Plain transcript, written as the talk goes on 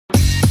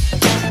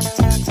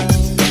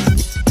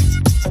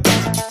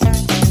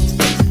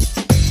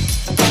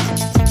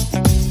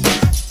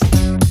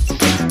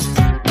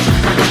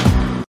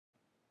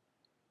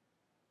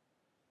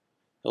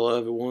Hello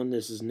everyone,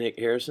 this is Nick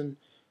Harrison,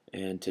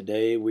 and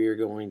today we are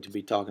going to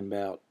be talking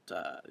about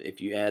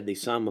if you add the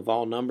sum of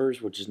all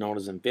numbers, which is known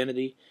as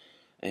infinity,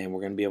 and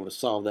we're going to be able to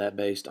solve that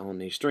based on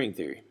the string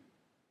theory.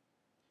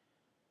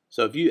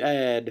 So if you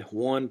add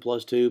 1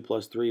 plus 2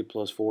 plus 3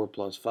 plus 4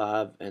 plus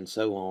 5 and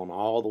so on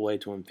all the way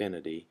to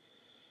infinity,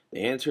 the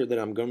answer that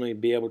I'm going to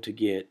be able to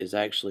get is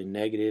actually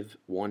negative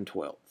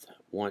 1/12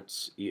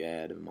 once you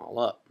add them all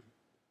up.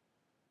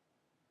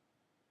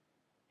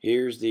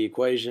 Here's the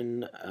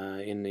equation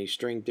in the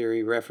string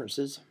theory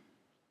references.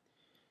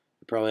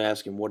 You're probably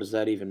asking, what does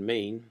that even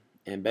mean?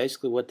 And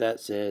basically what that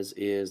says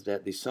is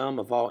that the sum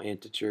of all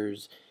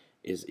integers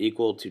is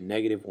equal to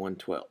negative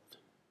 1/12.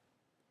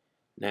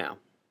 Now,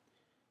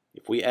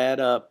 if we add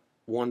up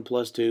 1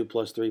 plus 2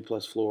 plus 3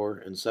 plus 4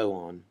 and so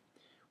on,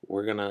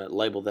 we're going to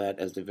label that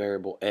as the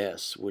variable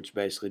s, which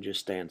basically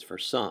just stands for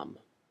sum.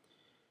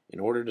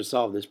 In order to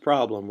solve this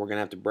problem, we're going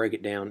to have to break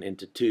it down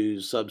into two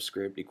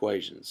subscript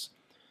equations.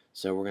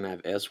 So we're going to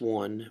have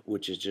S1,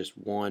 which is just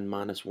 1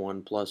 minus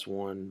 1 plus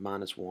 1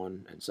 minus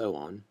 1 and so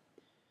on.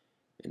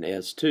 And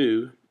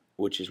S2,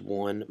 which is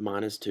 1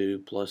 minus 2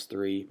 plus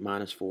 3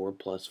 minus 4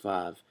 plus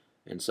 5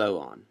 and so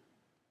on.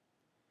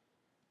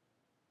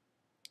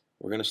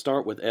 We're going to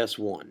start with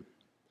S1.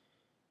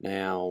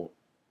 Now,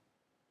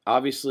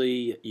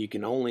 obviously, you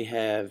can only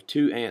have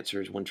two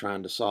answers when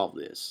trying to solve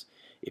this.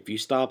 If you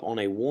stop on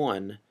a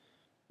 1,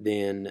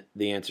 then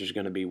the answer is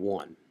going to be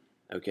 1.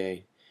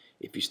 Okay?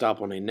 If you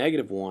stop on a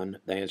negative 1,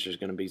 the answer is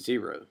going to be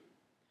 0,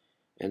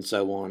 and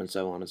so on and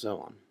so on and so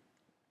on.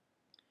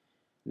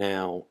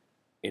 Now,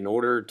 in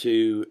order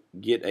to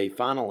get a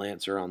final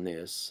answer on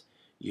this,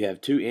 you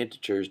have two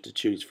integers to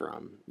choose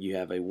from. You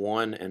have a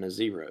 1 and a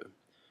 0.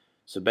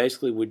 So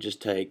basically, we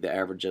just take the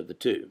average of the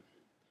two,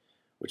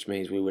 which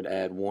means we would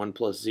add 1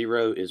 plus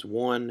 0 is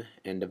 1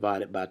 and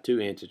divide it by two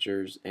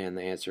integers, and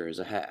the answer is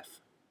a half.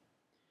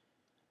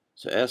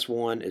 So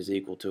S1 is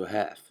equal to a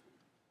half.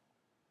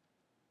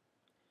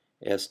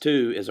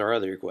 S2 is our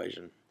other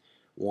equation,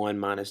 1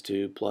 minus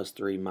 2 plus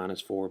 3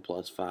 minus 4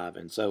 plus 5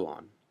 and so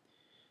on.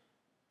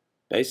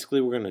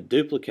 Basically, we're going to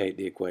duplicate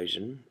the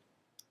equation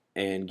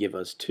and give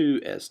us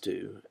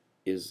 2S2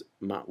 is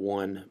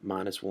 1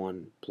 minus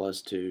 1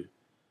 plus 2,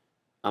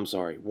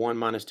 1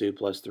 minus 2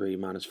 plus 3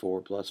 minus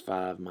 4 plus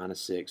 5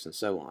 minus 6 and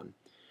so on.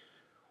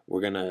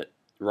 We're going to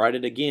write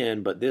it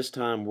again, but this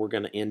time we're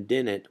going to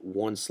indent it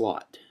one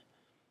slot.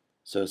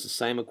 So it's the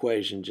same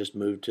equation, just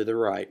moved to the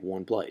right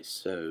one place.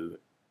 So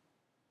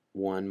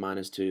 1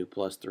 minus 2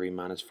 plus 3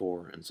 minus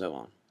 4 and so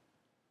on.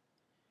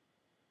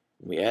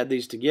 When we add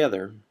these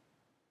together,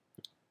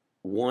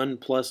 1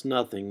 plus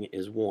nothing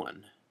is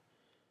 1.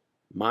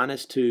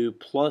 Minus 2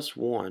 plus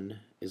 1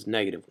 is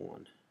negative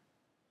 1.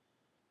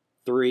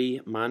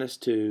 3 minus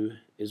 2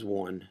 is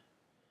 1,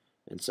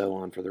 and so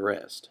on for the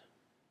rest.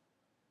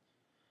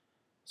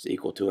 It's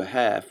equal to a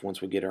half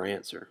once we get our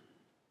answer.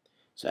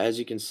 So as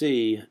you can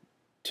see,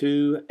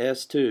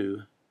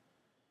 2s2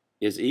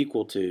 is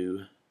equal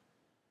to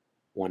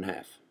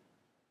 1/2.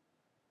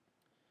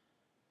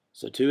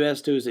 So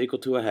 2s2 is equal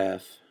to a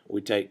half. We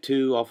take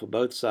 2 off of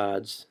both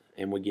sides,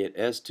 and we get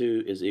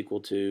s2 is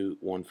equal to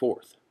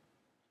 1/4.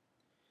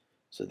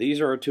 So these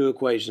are our two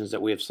equations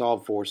that we have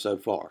solved for so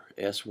far.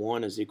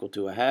 S1 is equal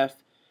to a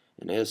half,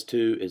 and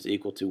S2 is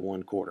equal to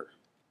 1/4.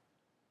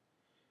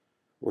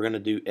 We're going to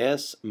do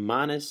S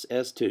minus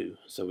S2.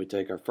 So we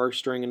take our first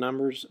string of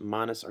numbers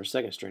minus our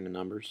second string of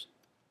numbers.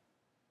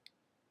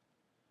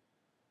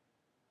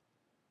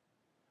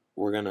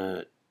 We're going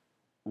to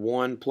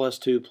 1 plus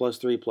 2 plus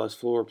 3 plus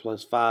 4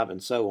 plus 5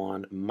 and so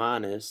on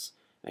minus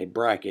a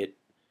bracket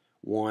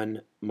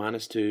 1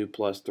 minus 2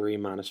 plus 3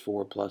 minus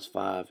 4 plus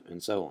 5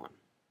 and so on.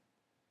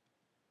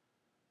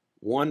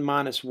 1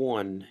 minus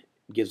 1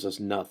 gives us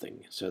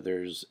nothing, so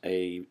there's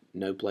a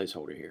no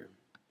placeholder here.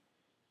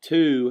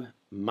 2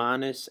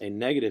 minus a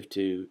negative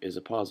 2 is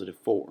a positive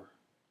 4.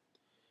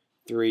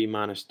 3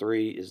 minus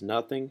 3 is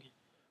nothing.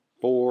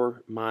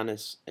 4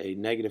 minus a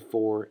negative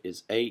 4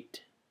 is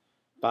 8.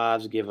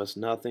 5s give us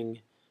nothing.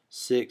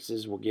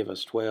 6s will give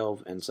us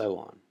 12, and so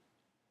on.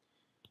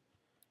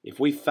 If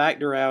we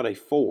factor out a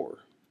 4,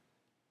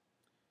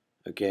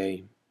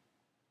 okay,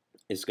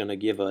 it's going to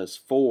give us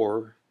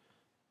 4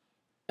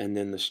 and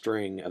then the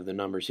string of the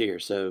numbers here.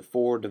 So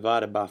 4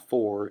 divided by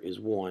 4 is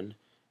 1,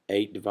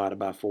 8 divided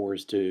by 4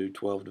 is 2,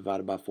 12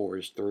 divided by 4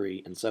 is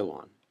 3, and so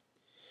on.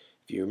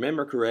 If you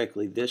remember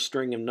correctly, this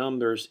string of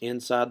numbers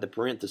inside the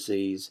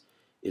parentheses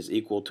is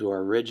equal to our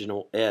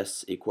original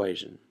S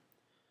equation.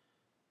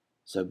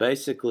 So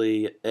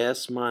basically,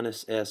 S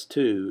minus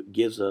S2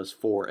 gives us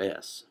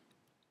 4S.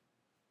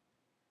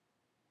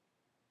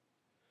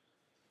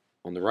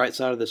 On the right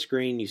side of the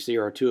screen, you see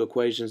our two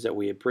equations that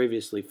we had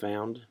previously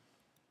found.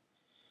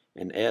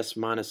 And S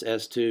minus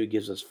S2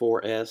 gives us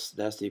 4S.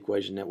 That's the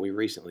equation that we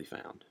recently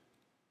found.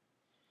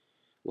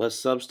 Let's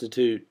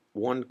substitute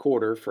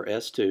 1/4 for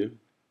S2.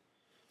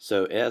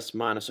 So S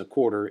minus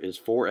 1/4 is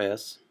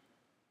 4S.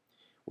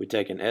 We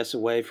take an S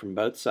away from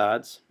both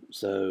sides.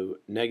 So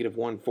negative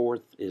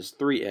 1/4 is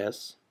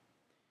 3S.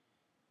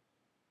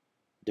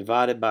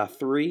 divided by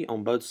 3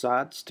 on both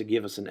sides to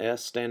give us an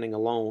s standing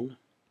alone.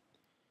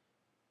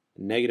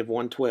 Negative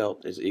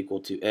 1/12 is equal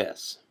to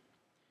s.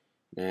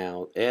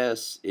 Now,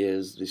 s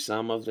is the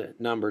sum of the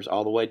numbers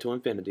all the way to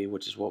infinity,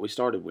 which is what we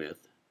started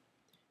with,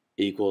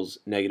 equals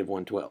negative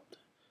 1/12.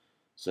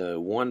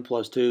 So 1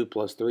 plus 2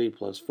 plus 3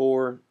 plus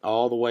 4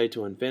 all the way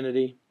to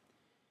infinity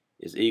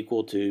is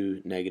equal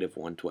to negative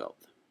 1/12.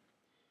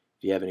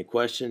 If you have any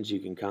questions, you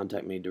can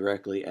contact me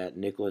directly at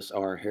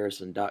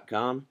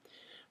nicholasrharrison.com.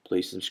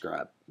 Please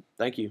subscribe.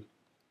 Thank you.